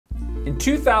In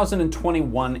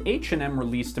 2021, H&M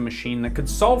released a machine that could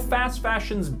solve fast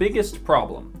fashion's biggest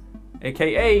problem,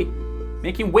 aka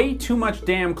making way too much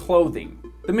damn clothing.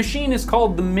 The machine is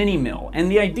called the Mini Mill, and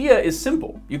the idea is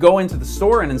simple. You go into the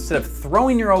store and instead of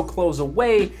throwing your old clothes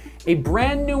away, a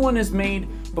brand new one is made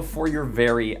before your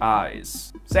very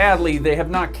eyes. Sadly, they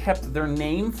have not kept their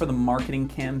name for the marketing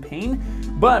campaign,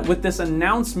 but with this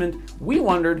announcement, we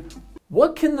wondered,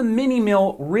 what can the Mini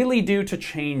Mill really do to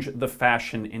change the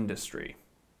fashion industry?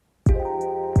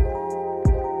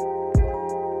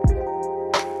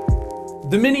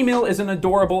 The Mini Mill is an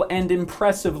adorable and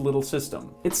impressive little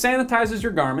system. It sanitizes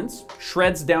your garments,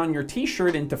 shreds down your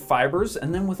t-shirt into fibers,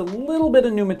 and then with a little bit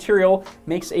of new material,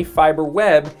 makes a fiber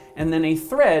web and then a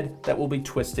thread that will be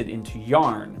twisted into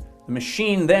yarn. The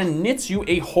machine then knits you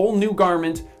a whole new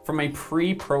garment from a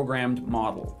pre-programmed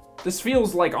model. This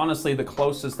feels like, honestly, the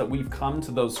closest that we've come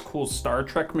to those cool Star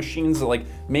Trek machines that like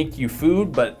make you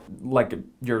food, but like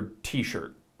your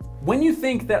t-shirt. When you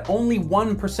think that only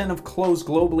 1% of clothes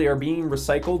globally are being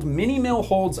recycled, Mini Mill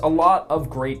holds a lot of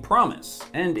great promise,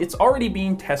 and it's already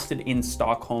being tested in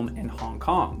Stockholm and Hong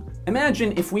Kong.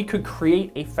 Imagine if we could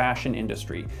create a fashion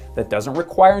industry that doesn't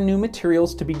require new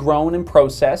materials to be grown and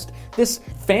processed. This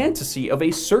fantasy of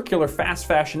a circular fast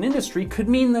fashion industry could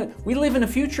mean that we live in a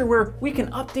future where we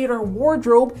can update our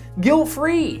wardrobe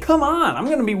guilt-free. Come on, I'm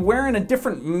gonna be wearing a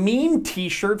different meme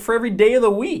t-shirt for every day of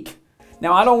the week.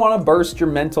 Now, I don't want to burst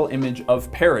your mental image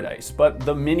of paradise, but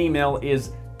the Mini Mill is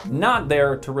not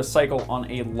there to recycle on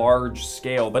a large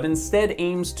scale, but instead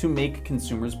aims to make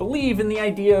consumers believe in the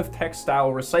idea of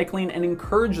textile recycling and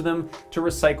encourage them to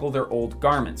recycle their old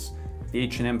garments. The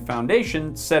H&M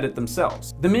Foundation said it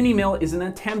themselves. The Mini Mill is an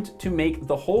attempt to make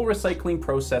the whole recycling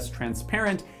process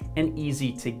transparent and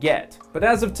easy to get. But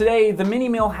as of today, the Mini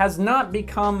Mill has not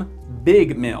become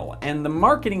Big Mill, and the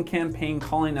marketing campaign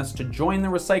calling us to join the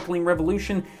recycling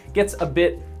revolution gets a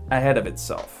bit ahead of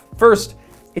itself. First,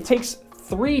 it takes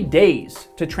 3 days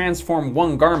to transform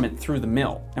one garment through the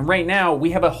mill. And right now,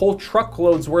 we have a whole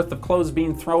truckload's worth of clothes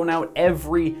being thrown out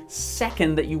every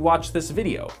second that you watch this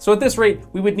video. So at this rate,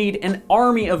 we would need an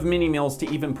army of mini mills to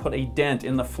even put a dent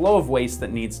in the flow of waste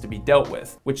that needs to be dealt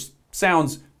with, which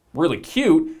sounds really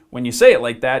cute when you say it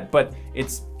like that, but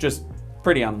it's just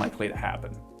pretty unlikely to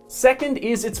happen. Second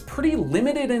is it's pretty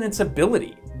limited in its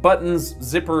ability. Buttons,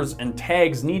 zippers, and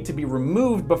tags need to be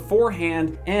removed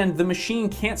beforehand, and the machine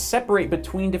can't separate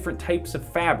between different types of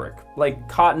fabric, like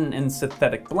cotton and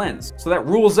synthetic blends. So that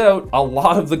rules out a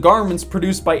lot of the garments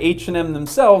produced by H&M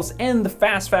themselves and the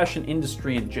fast fashion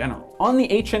industry in general. On the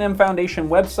H&M Foundation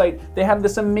website, they have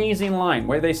this amazing line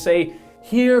where they say,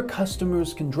 "Here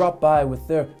customers can drop by with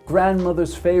their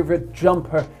grandmother's favorite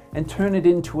jumper and turn it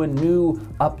into a new,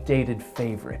 updated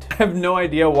favorite." I have no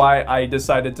idea why I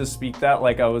decided to speak that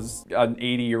like I was an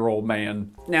 80-year-old man.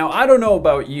 Now, I don't know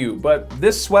about you, but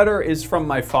this sweater is from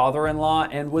my father-in-law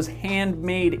and was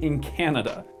handmade in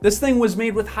Canada. This thing was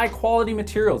made with high-quality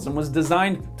materials and was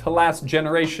designed to last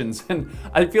generations, and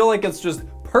I feel like it's just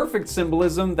perfect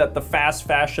symbolism that the fast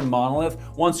fashion monolith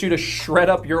wants you to shred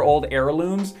up your old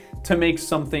heirlooms to make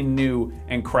something new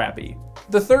and crappy.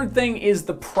 The third thing is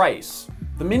the price.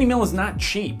 The Mini Mill is not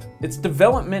cheap. Its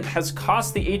development has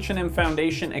cost the H&M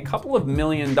Foundation a couple of $1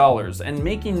 million, and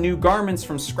making new garments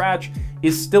from scratch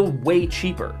is still way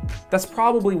cheaper. That's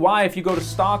probably why if you go to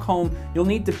Stockholm, you'll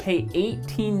need to pay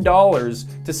 $18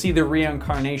 to see the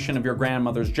reincarnation of your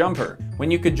grandmother's jumper, when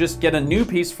you could just get a new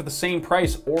piece for the same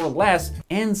price or less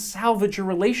and salvage your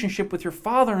relationship with your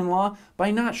father-in-law by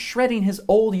not shredding his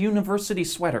old university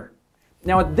sweater.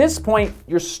 Now at this point,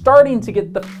 you're starting to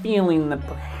get the feeling that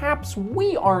perhaps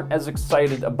we aren't as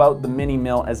excited about the Mini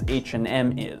Mill as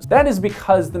H&M is. That is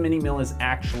because the Mini Mill is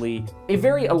actually a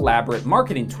very elaborate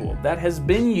marketing tool that has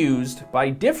been used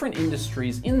by different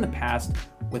industries in the past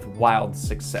with wild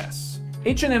success.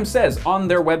 H&M says on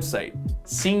their website,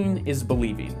 "Seeing is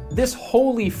believing." This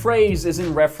holy phrase is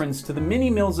in reference to the Mini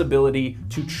Mill's ability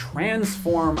to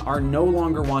transform our no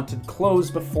longer wanted clothes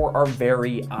before our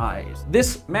very eyes.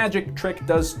 This magic trick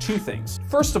does two things.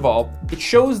 First of all, it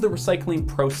shows the recycling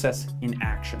process in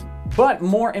action. But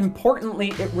more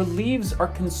importantly, it relieves our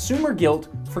consumer guilt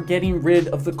for getting rid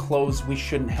of the clothes we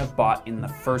shouldn't have bought in the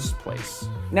first place.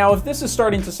 Now, if this is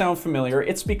starting to sound familiar,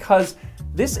 it's because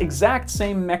this exact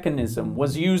same mechanism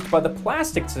was used by the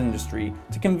plastics industry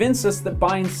to convince us that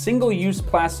buying single-use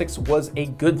plastics was a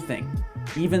good thing.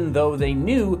 even though they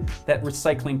knew that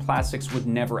recycling plastics would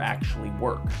never actually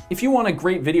work. If you want a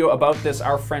great video about this,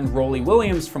 our friend Rolly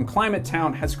Williams from Climate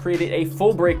Town has created a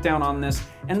full breakdown on this,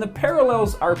 and the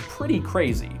parallels are pretty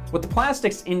crazy. What the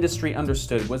plastics industry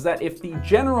understood was that if the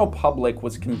general public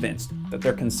was convinced that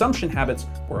their consumption habits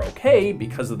were okay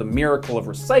because of the miracle of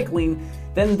recycling,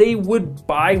 then they would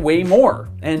buy way more.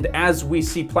 And as we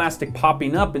see plastic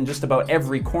popping up in just about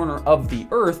every corner of the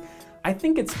earth, I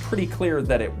think it's pretty clear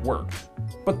that it worked.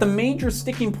 But the major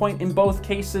sticking point in both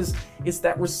cases is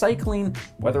that recycling,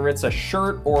 whether it's a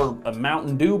shirt or a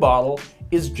Mountain Dew bottle,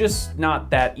 is just not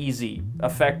that easy,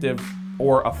 effective,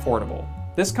 or affordable.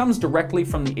 This comes directly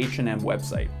from the H&M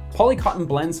website. Polycotton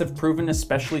blends have proven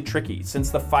especially tricky, since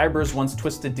the fibers once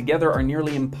twisted together are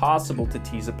nearly impossible to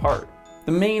tease apart.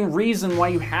 The main reason why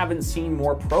you haven't seen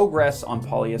more progress on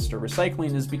polyester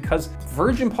recycling is because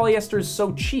virgin polyester is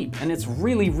so cheap, and it's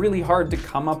really hard to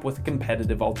come up with a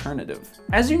competitive alternative.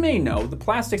 As you may know, the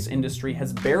plastics industry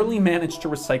has barely managed to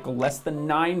recycle less than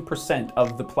 9%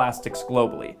 of the plastics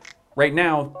globally. Right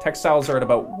now, textiles are at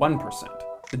about 1%.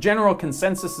 The general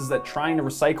consensus is that trying to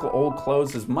recycle old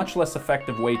clothes is a much less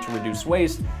effective way to reduce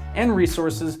waste and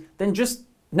resources than just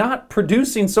not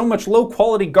producing so much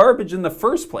low-quality garbage in the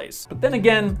first place. But then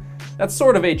again, that's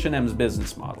sort of H&M's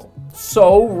business model.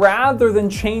 So rather than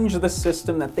change the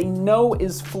system that they know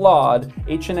is flawed,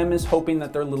 H&M is hoping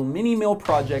that their little mini mill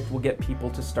project will get people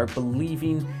to start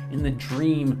believing in the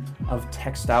dream of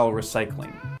textile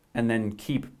recycling, and then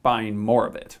keep buying more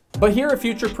of it. But here at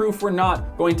Future Proof, we're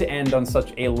not going to end on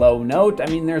such a low note. I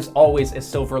mean, there's always a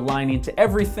silver lining to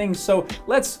everything, so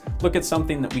let's look at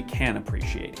something that we can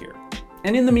appreciate here.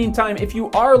 And in the meantime, if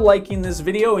you are liking this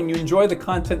video and you enjoy the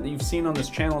content that you've seen on this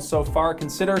channel so far,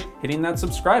 consider hitting that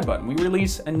subscribe button. We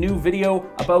release a new video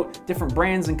about different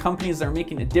brands and companies that are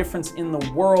making a difference in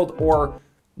the world, or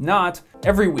not,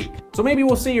 every week. So maybe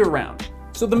we'll see you around.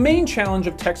 So the main challenge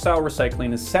of textile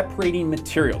recycling is separating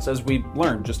materials, as we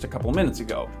learned just a couple minutes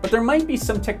ago. But there might be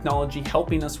some technology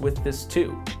helping us with this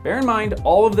too. Bear in mind,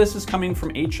 all of this is coming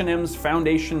from H&M's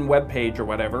foundation webpage or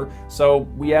whatever, so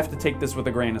we have to take this with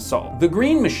a grain of salt. The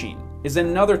green machine is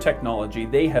another technology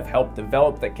they have helped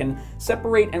develop that can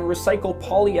separate and recycle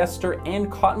polyester and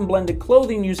cotton blended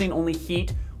clothing using only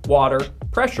heat, water,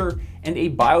 pressure, and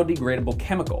a biodegradable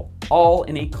chemical, all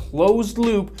in a closed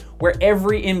loop where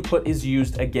every input is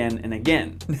used again and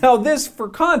again. Now this, for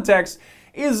context,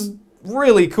 is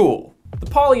really cool. The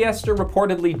polyester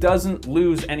reportedly doesn't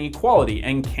lose any quality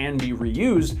and can be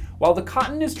reused, while the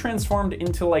cotton is transformed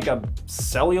into like a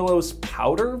cellulose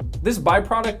powder. This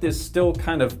byproduct is still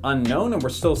kind of unknown, and we're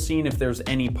still seeing if there's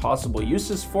any possible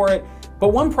uses for it. But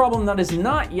one problem that is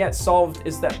not yet solved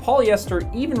is that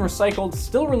polyester, even recycled,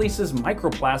 still releases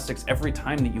microplastics every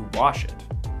time that you wash it.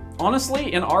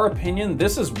 Honestly, in our opinion,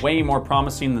 this is way more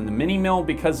promising than the mini mill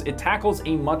because it tackles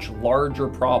a much larger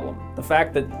problem. The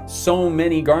fact that so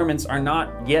many garments are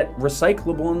not yet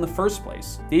recyclable in the first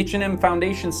place. The H&M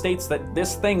Foundation states that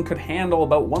this thing could handle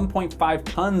about 1.5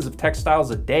 tons of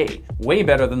textiles a day, way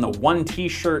better than the 1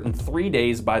 t-shirt in 3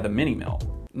 days by the mini mill.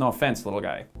 No offense, little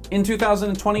guy. In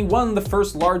 2021, the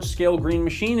first large-scale green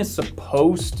machine is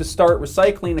supposed to start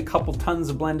recycling a couple tons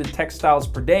of blended textiles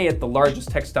per day at the largest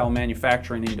textile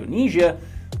manufacturer in Indonesia,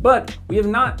 but we have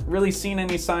not really seen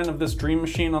any sign of this green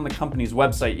machine on the company's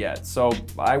website yet, so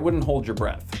I wouldn't hold your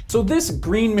breath. So this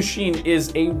green machine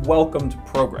is a welcomed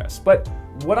progress, but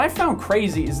what I found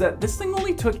crazy is that this thing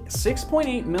only took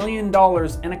 $6.8 million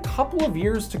and a couple of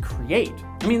years to create.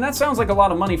 I mean, that sounds like a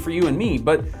lot of money for you and me,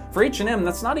 but for H&M,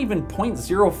 that's not even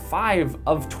 0.05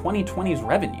 of 2020's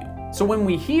revenue. So when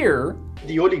we hear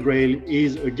the Holy Grail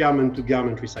is a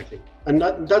garment-to-garment recycling, and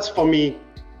that's for me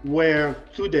where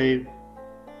today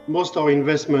most of our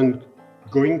investment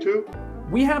going to.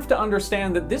 We have to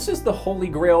understand that this is the Holy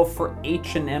Grail for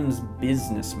H&M's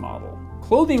business model.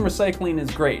 Clothing recycling is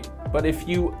great, but if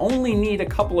you only need a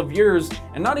couple of years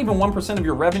and not even 1% of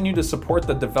your revenue to support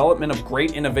the development of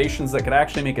great innovations that could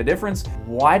actually make a difference,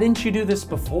 why didn't you do this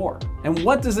before? And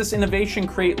what does this innovation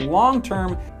create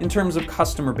long-term in terms of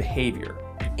customer behavior?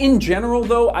 In general,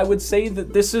 though, I would say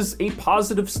that this is a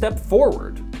positive step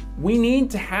forward. We need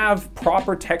to have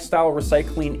proper textile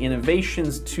recycling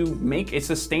innovations to make a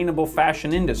sustainable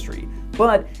fashion industry,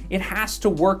 but it has to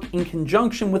work in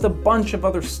conjunction with a bunch of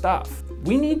other stuff.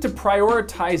 We need to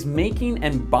prioritize making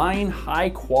and buying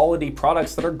high quality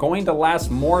products that are going to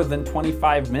last more than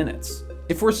 25 minutes.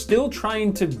 If we're still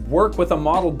trying to work with a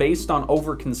model based on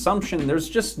overconsumption, there's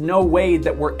just no way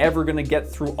that we're ever going to get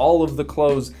through all of the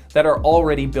clothes that are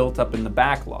already built up in the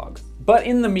backlog. But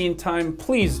in the meantime,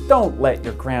 please don't let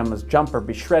your grandma's jumper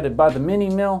be shredded by the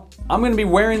mini mill. I'm gonna be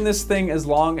wearing this thing as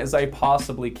long as I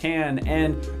possibly can,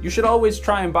 and you should always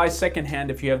try and buy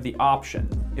secondhand if you have the option.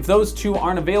 If those two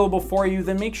aren't available for you,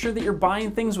 then make sure that you're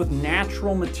buying things with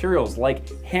natural materials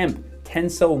like hemp,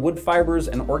 tencel wood fibers,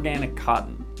 and organic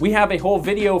cotton. We have a whole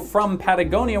video from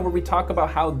Patagonia where we talk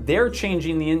about how they're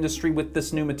changing the industry with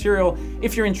this new material.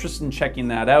 If you're interested in checking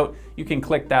that out, you can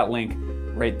click that link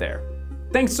right there.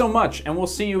 Thanks so much, and we'll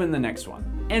see you in the next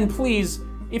one. And please,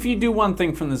 if you do one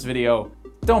thing from this video,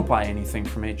 don't buy anything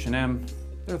from H&M.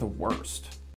 They're the worst.